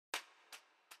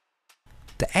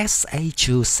The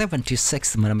SA2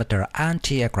 76mm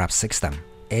anti-aircraft system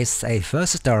is a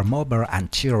versatile mobile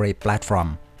artillery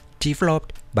platform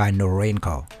developed by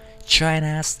NORINCO,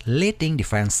 China's leading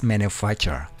defense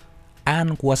manufacturer,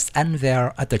 and was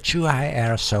unveiled at the Zhuhai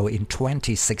AirShow in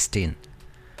 2016.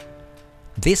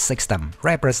 This system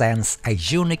represents a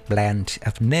unique blend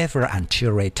of naval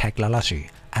artillery technology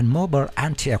and mobile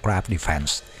anti-aircraft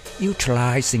defense,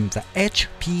 utilizing the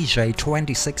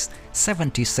HPJ-26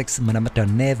 76mm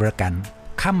naval gun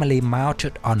commonly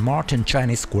mounted on modern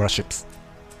Chinese warships.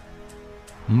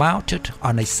 Mounted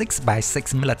on a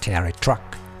 6x6 military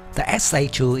truck, the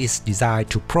SA2 is designed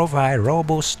to provide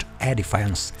robust air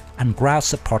defense and ground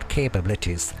support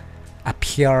capabilities,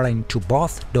 appealing to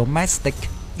both domestic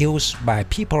use by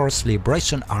People's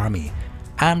Liberation Army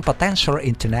and potential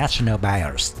international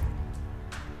buyers.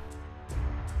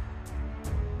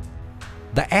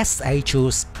 The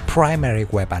SA2's primary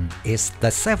weapon is the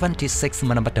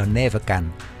 76mm naval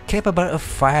gun, capable of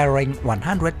firing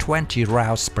 120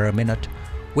 rounds per minute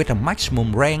with a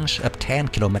maximum range of 10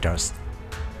 kilometers.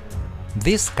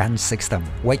 This gun system,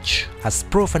 which has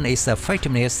proven its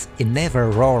effectiveness in naval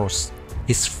roles,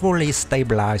 is fully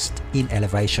stabilized in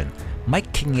elevation,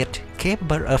 making it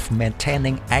capable of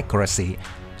maintaining accuracy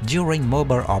during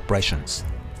mobile operations.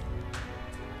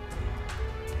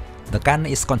 The gun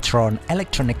is controlled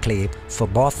electronically for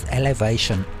both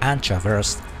elevation and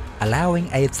traverse, allowing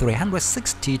a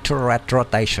 360 turret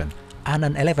rotation and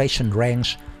an elevation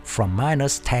range from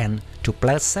 -10 to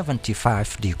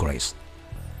 +75 degrees.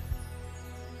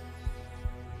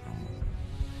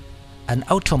 An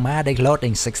automatic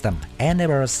loading system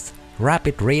enables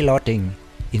rapid reloading,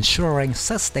 ensuring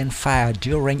sustained fire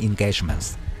during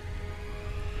engagements.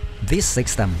 This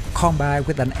system, combined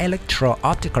with an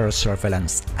electro-optical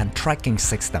surveillance and tracking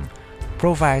system,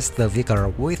 provides the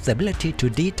vehicle with the ability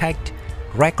to detect,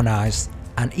 recognize,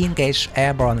 and engage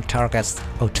airborne targets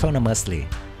autonomously.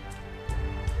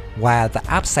 While the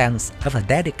absence of a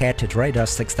dedicated radar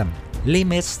system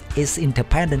limits its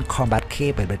independent combat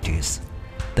capabilities,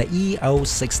 the EO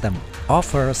system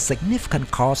offers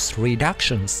significant cost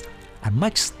reductions and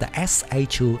makes the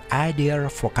SA2 ideal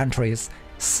for countries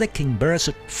seeking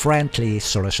budget-friendly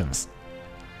solutions.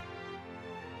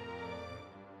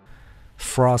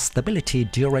 For stability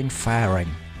during firing,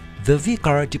 the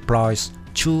vehicle deploys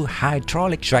two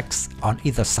hydraulic jacks on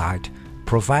either side,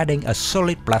 providing a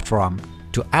solid platform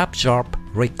to absorb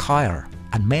recoil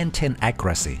and maintain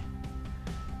accuracy.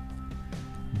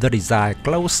 The design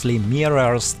closely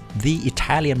mirrors the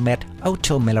Italian-made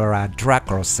Ottomilera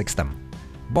Draco system,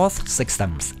 both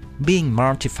systems being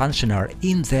multifunctional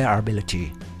in their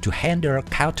ability to handle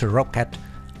counter-rocket,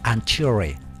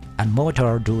 artillery, and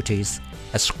mortar duties,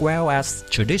 as well as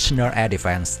traditional air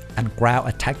defense and ground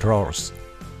attack roles.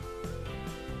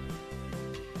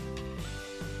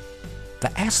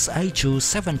 The SA2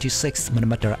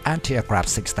 76mm anti-aircraft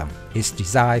system is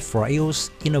designed for use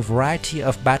in a variety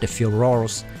of battlefield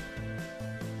roles.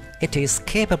 It is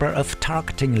capable of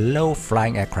targeting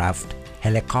low-flying aircraft,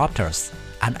 helicopters,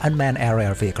 and unmanned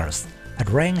aerial vehicles at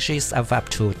ranges of up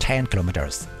to 10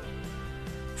 kilometers.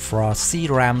 For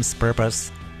CRAM's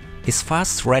purpose, its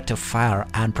fast rate of fire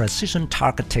and precision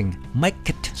targeting make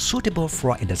it suitable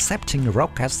for intercepting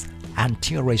rockets,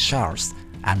 artillery shells,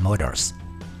 and mortars.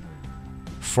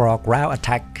 For ground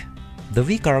attack, the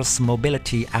vehicle's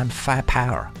mobility and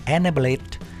firepower enable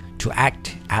it to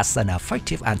act as an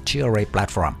effective artillery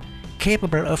platform,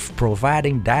 capable of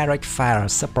providing direct fire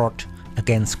support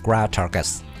against ground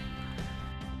targets.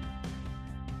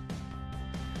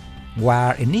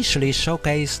 While initially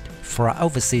showcased for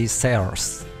overseas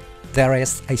sales, there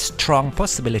is a strong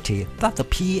possibility that the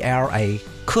PLA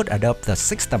could adopt the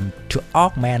system to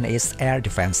augment its air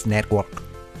defense network.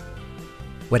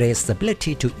 With its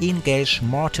ability to engage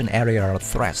modern aerial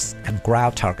threats and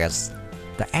ground targets,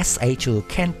 the SA2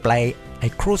 can play a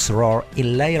crucial role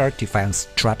in layered defense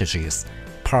strategies,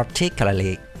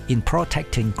 particularly in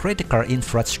protecting critical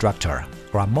infrastructure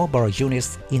or mobile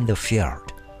units in the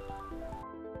field.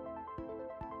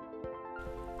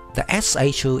 The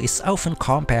SA2 is often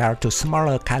compared to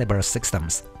smaller caliber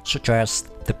systems, such as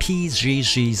the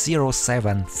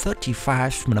PGG-07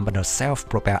 35mm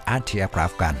self-propelled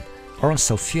anti-aircraft gun,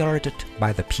 also fielded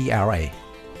by the PLA.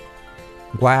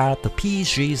 While the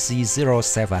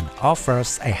PGG-07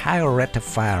 offers a higher rate of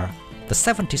fire, the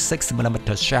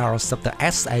 76mm shells of the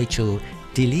SA2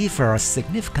 deliver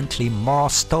significantly more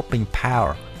stopping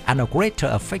power and a greater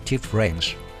effective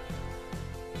range.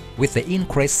 With the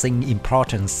increasing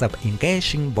importance of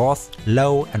engaging both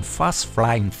low and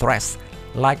fast-flying threats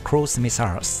like cruise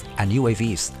missiles and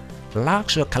UAVs,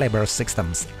 larger caliber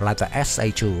systems like the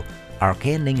SA2 are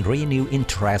gaining renewed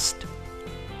interest.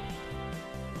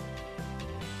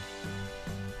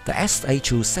 The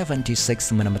SA2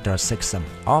 76mm system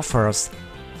offers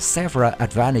several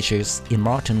advantages in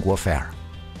modern warfare.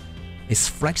 Its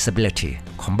flexibility,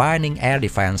 combining air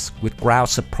defense with ground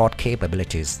support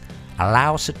capabilities,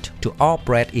 allows it to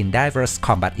operate in diverse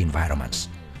combat environments.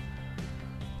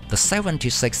 The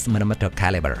 76mm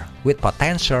caliber, with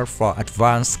potential for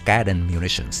advanced guided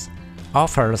munitions,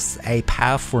 offers a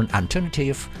powerful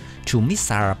alternative to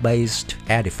missile-based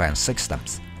air defense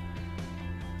systems.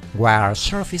 While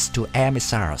surface-to-air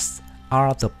missiles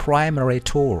are the primary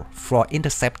tool for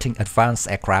intercepting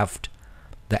advanced aircraft,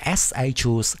 the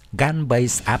SA2's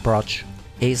gun-based approach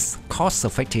is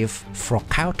cost-effective for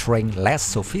countering less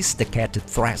sophisticated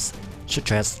threats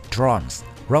such as drones,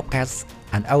 rockets,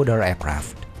 and other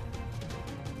aircraft.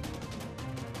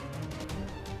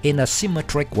 In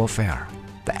asymmetric warfare,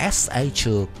 the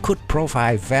SA2 could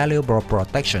provide valuable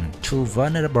protection to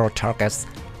vulnerable targets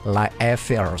like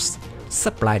airfields,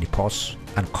 supply depots,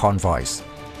 and convoys.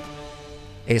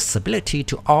 Its ability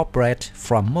to operate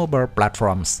from mobile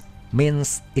platforms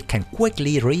means it can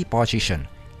quickly reposition,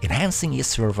 enhancing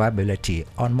its survivability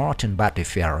on modern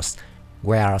battlefields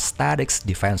where static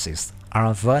defenses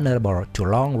are vulnerable to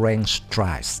long-range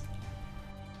strikes.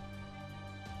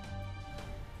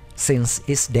 Since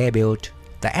its debut,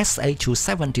 the SA2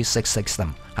 76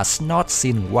 system has not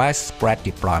seen widespread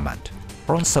deployment.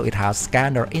 Also, it has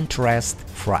garnered interest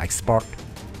for export.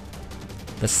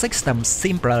 The system's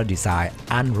simpler design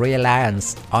and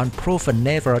reliance on proven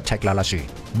naval technology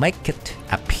make it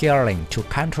appealing to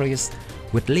countries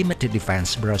with limited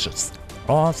defense budgets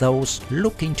or those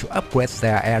looking to upgrade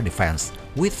their air defense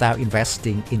without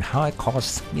investing in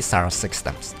high-cost missile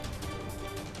systems.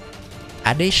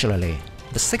 Additionally,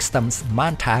 the system's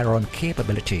multi-role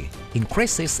capability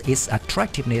increases its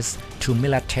attractiveness to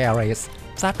militaries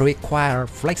that require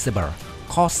flexible,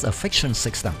 cost-efficient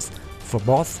systems for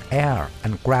both air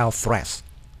and ground threats.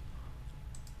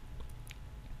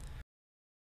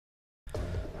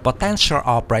 Potential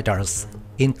operators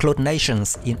include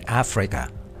nations in Africa,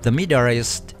 the Middle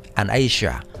East, and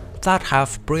Asia that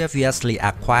have previously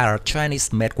acquired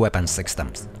Chinese-made weapon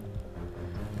systems.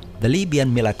 The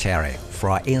Libyan military,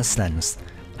 for instance,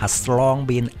 has long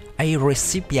been a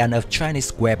recipient of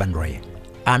Chinese weaponry,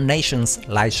 and nations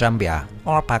like Zambia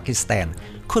or Pakistan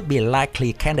could be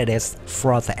likely candidates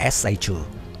for the SA2.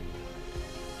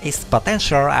 Its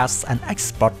potential as an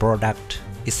export product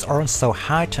is also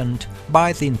heightened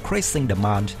by the increasing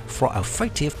demand for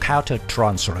effective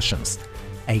counter-drone solutions,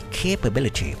 a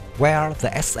capability where the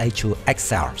SA2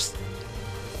 excels.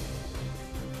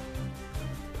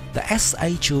 The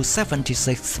SA2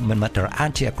 76mm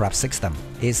anti-aircraft system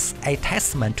is a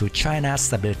testament to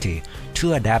China's ability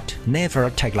to adapt naval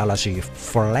technology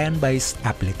for land-based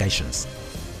applications.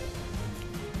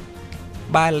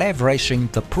 By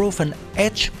leveraging the proven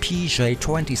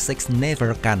HPJ-26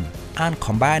 naval gun and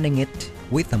combining it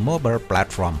with a mobile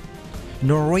platform,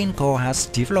 NORINCO has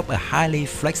developed a highly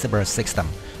flexible system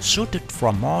suited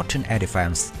for modern air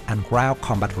defense and ground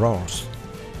combat roles.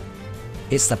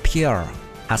 Its appeal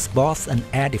as both an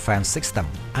air defense system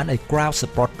and a ground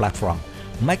support platform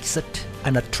makes it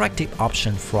an attractive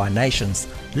option for nations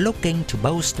looking to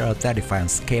bolster their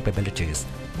defense capabilities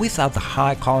without the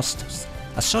high costs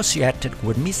associated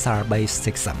with missile-based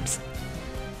systems.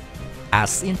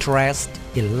 As interest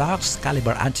in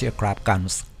large-caliber anti-aircraft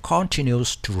guns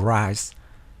continues to rise,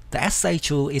 the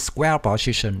SA2 is well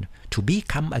positioned to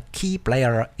become a key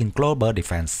player in global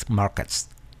defense markets.